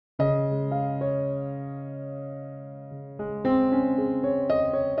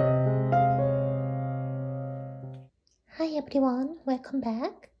everyone, welcome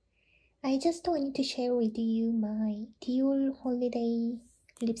back. I just wanted to share with you my Dior Holiday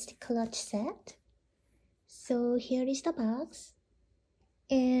Lipstick Clutch set. So here is the box,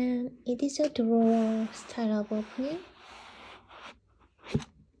 and it is a drawer style of opening,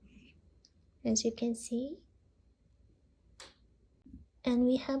 as you can see. And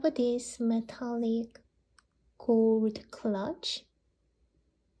we have this metallic gold clutch,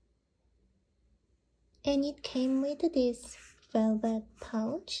 and it came with this velvet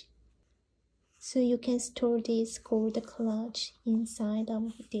pouch, so you can store this gold clutch inside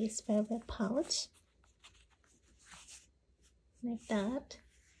of this velvet pouch like that.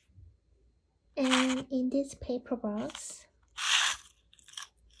 And in this paper box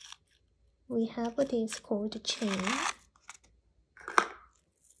we have this gold chain,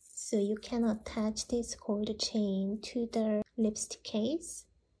 so you can attach this gold chain to the lipstick case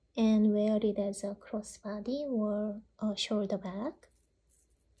and wear it as a crossbody or a shoulder bag.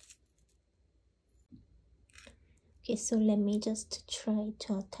 Okay, so let me just try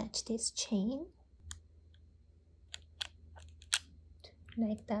to attach this chain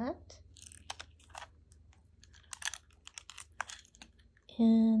like that.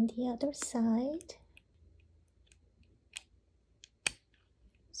 And the other side,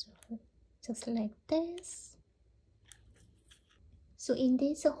 so just like this. So in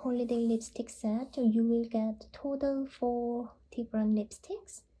this holiday lipstick set, you will get total 4 different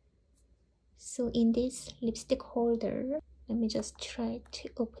lipsticks. So in this lipstick holder, let me just try to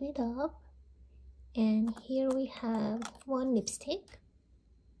open it up. And here we have one lipstick.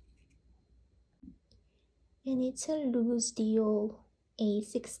 And it's a Rouge Dior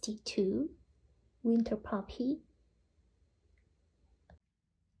A62 Winter Poppy.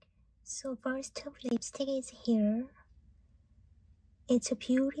 So first lipstick is here. It's a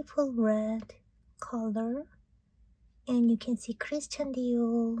beautiful red color, and you can see Christian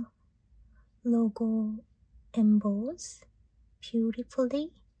Dior logo embossed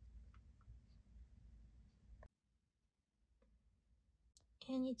beautifully.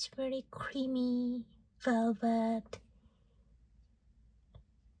 And it's very creamy velvet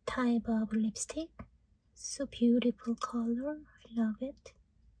type of lipstick. So beautiful color, I love it.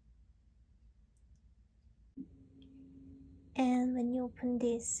 And when you open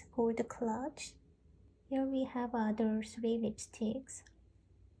this gold clutch, here we have other 3 lipsticks.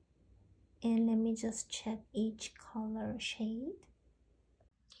 And let me just check each color shade.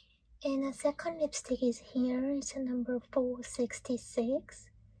 And a second lipstick is here. It's a number 466,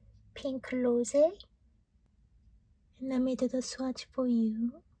 Pink Rose. And let me do the swatch for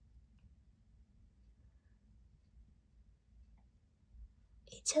you.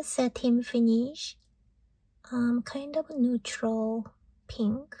 It's a satin finish, kind of neutral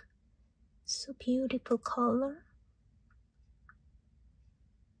pink. So beautiful color.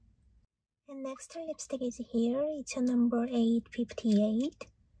 And next lipstick is here. It's a number 858.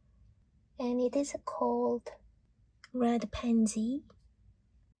 And it is called Red Pansy.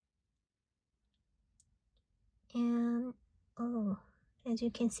 And as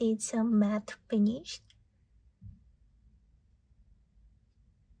you can see, it's a matte finish.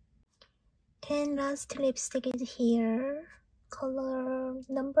 And last lipstick is here. Color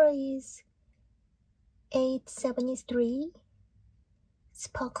number is 873,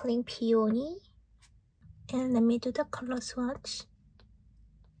 Sparkling Peony. And let me do the color swatch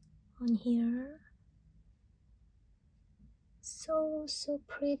on here. So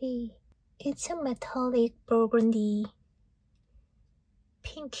pretty. It's a metallic burgundy,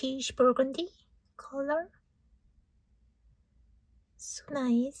 pinkish burgundy color. So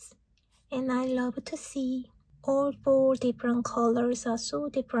nice. And I love to see all 4 different colors are so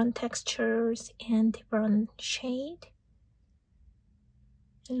different textures and different shade.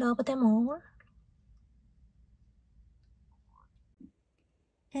 I love them all.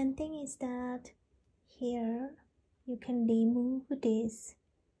 And thing is that here you can remove this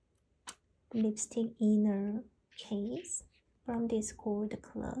lipstick inner case from this gold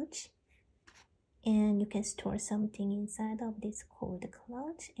clutch, and you can store something inside of this gold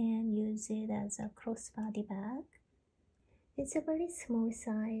clutch and use it as a crossbody bag. It's a very small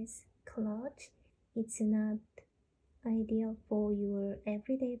size clutch. It's not ideal for your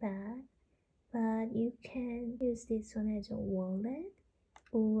everyday bag, but you can use this one as a wallet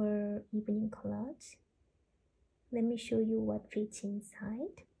or evening clutch. Let me show you what fits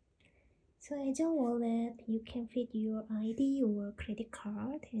inside. So as a wallet, you can fit your ID or credit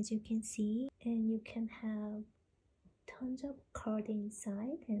card, as you can see, and you can have tons of card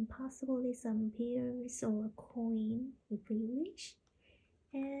inside and possibly some bills or coin if you wish.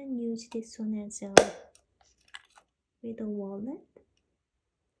 And use this one as a with a wallet.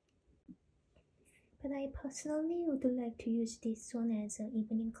 But I personally would like to use this one as an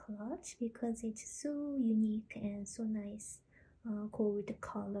evening clutch because it's so unique and so nice. Gold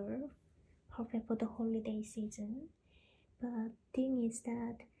color, perfect for the holiday season. But thing is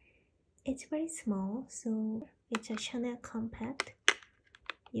that it's very small, so it's a Chanel compact.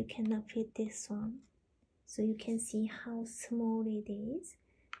 You cannot fit this one, so you can see how small it is.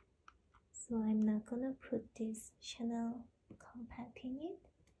 So I'm not gonna put this Chanel compact in it,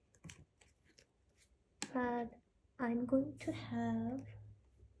 but I'm going to have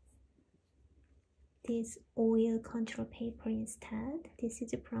this oil control paper instead. This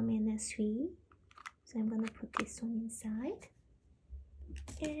is from NSV, so I'm gonna put this one inside,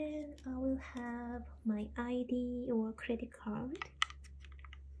 and I will have my ID or credit card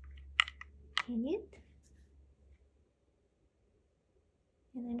in it,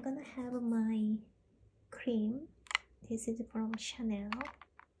 and I'm gonna have my cream. This is from Chanel.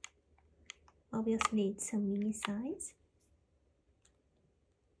 Obviously it's a mini size,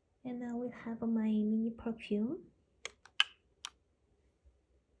 and I will have my mini perfume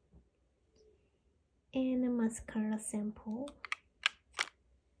and a mascara sample,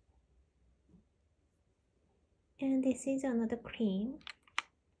 and this is another cream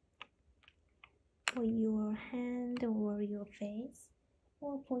for your hand or your face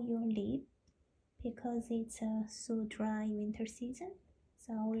or for your lip because it's a so dry winter season,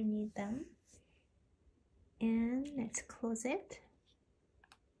 so I will need them. And let's close it,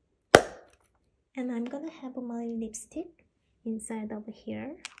 and I'm gonna have my lipstick inside over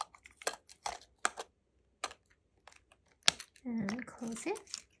here and close it,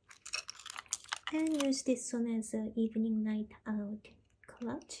 and use this one as an evening night out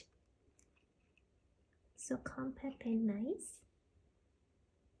clutch. So compact and nice.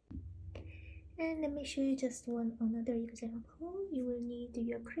 And let me show you just another example. You will need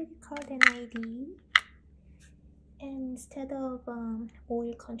your credit card and ID, and instead of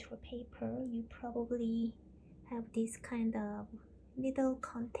oil control paper, you probably have this kind of little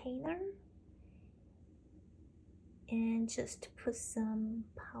container, and just put some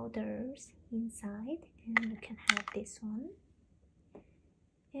powders inside, and you can have this one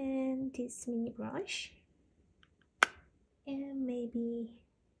and this mini brush and maybe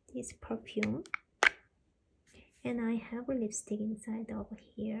this perfume, and I have a lipstick inside over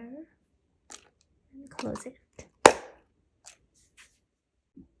here, and close it.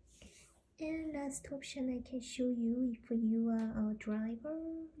 And last option I can show you, if you are a driver,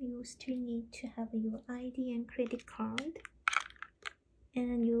 you still need to have your ID and credit card,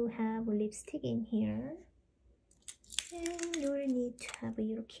 and you have a lipstick in here, and you will need to have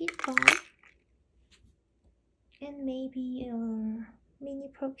your key fob and maybe a mini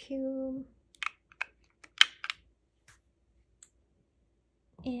perfume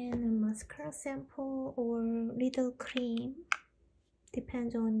and a mascara sample or little cream,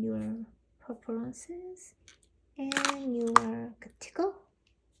 depends on your preferences, and you are good to go.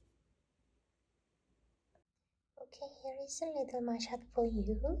 Okay, here is a little mugshot for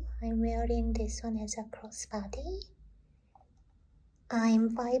you. I'm wearing this one as a crossbody.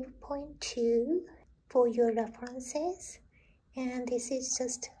 I'm 5.2 for your references, and this is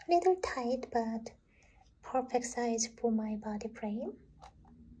just a little tight but perfect size for my body frame.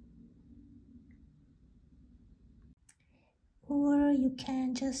 Or you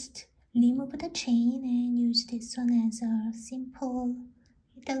can just remove the chain and use this one as a simple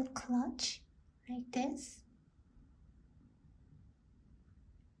little clutch like this.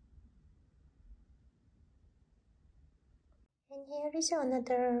 And here is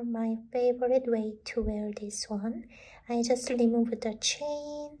another my favorite way to wear this one. I just remove the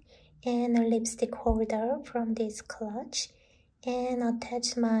chain and a lipstick holder from this clutch and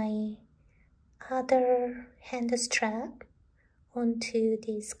attach my other hand strap onto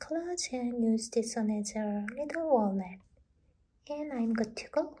this clutch and use this one as a little wallet, and I'm good to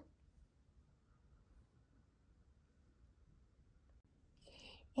go.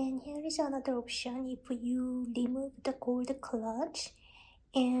 And here is another option. If you remove the gold clutch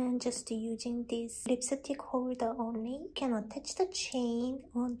and just using this lipstick holder only, you can attach the chain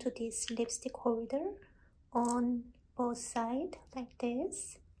onto this lipstick holder on both sides like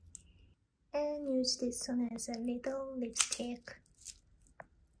this, and use this one as a little lipstick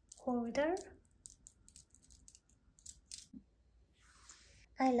holder.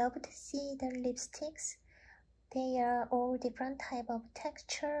 I love to see the lipsticks. They are all different type of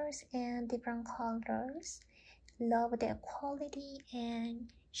textures and different colors. Love their quality,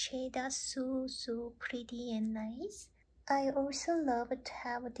 and shades are so pretty and nice. I also love to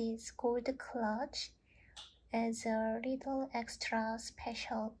have this gold clutch as a little extra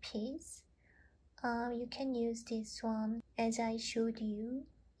special piece. You can use this one as I showed you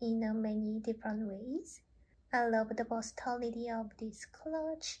in many different ways. I love the versatility of this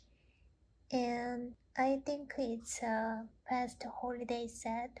clutch, and I think it's a best holiday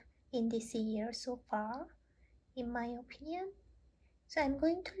set in this year so far, in my opinion. So I'm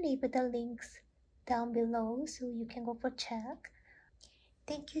going to leave the links down below so you can go for check.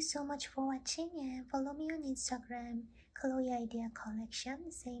 Thank you so much for watching, and follow me on Instagram,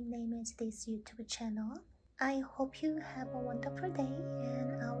 chloeidea.collection, same name as this YouTube channel. I hope you have a wonderful day,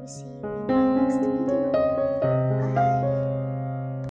 and I will see you in my next video.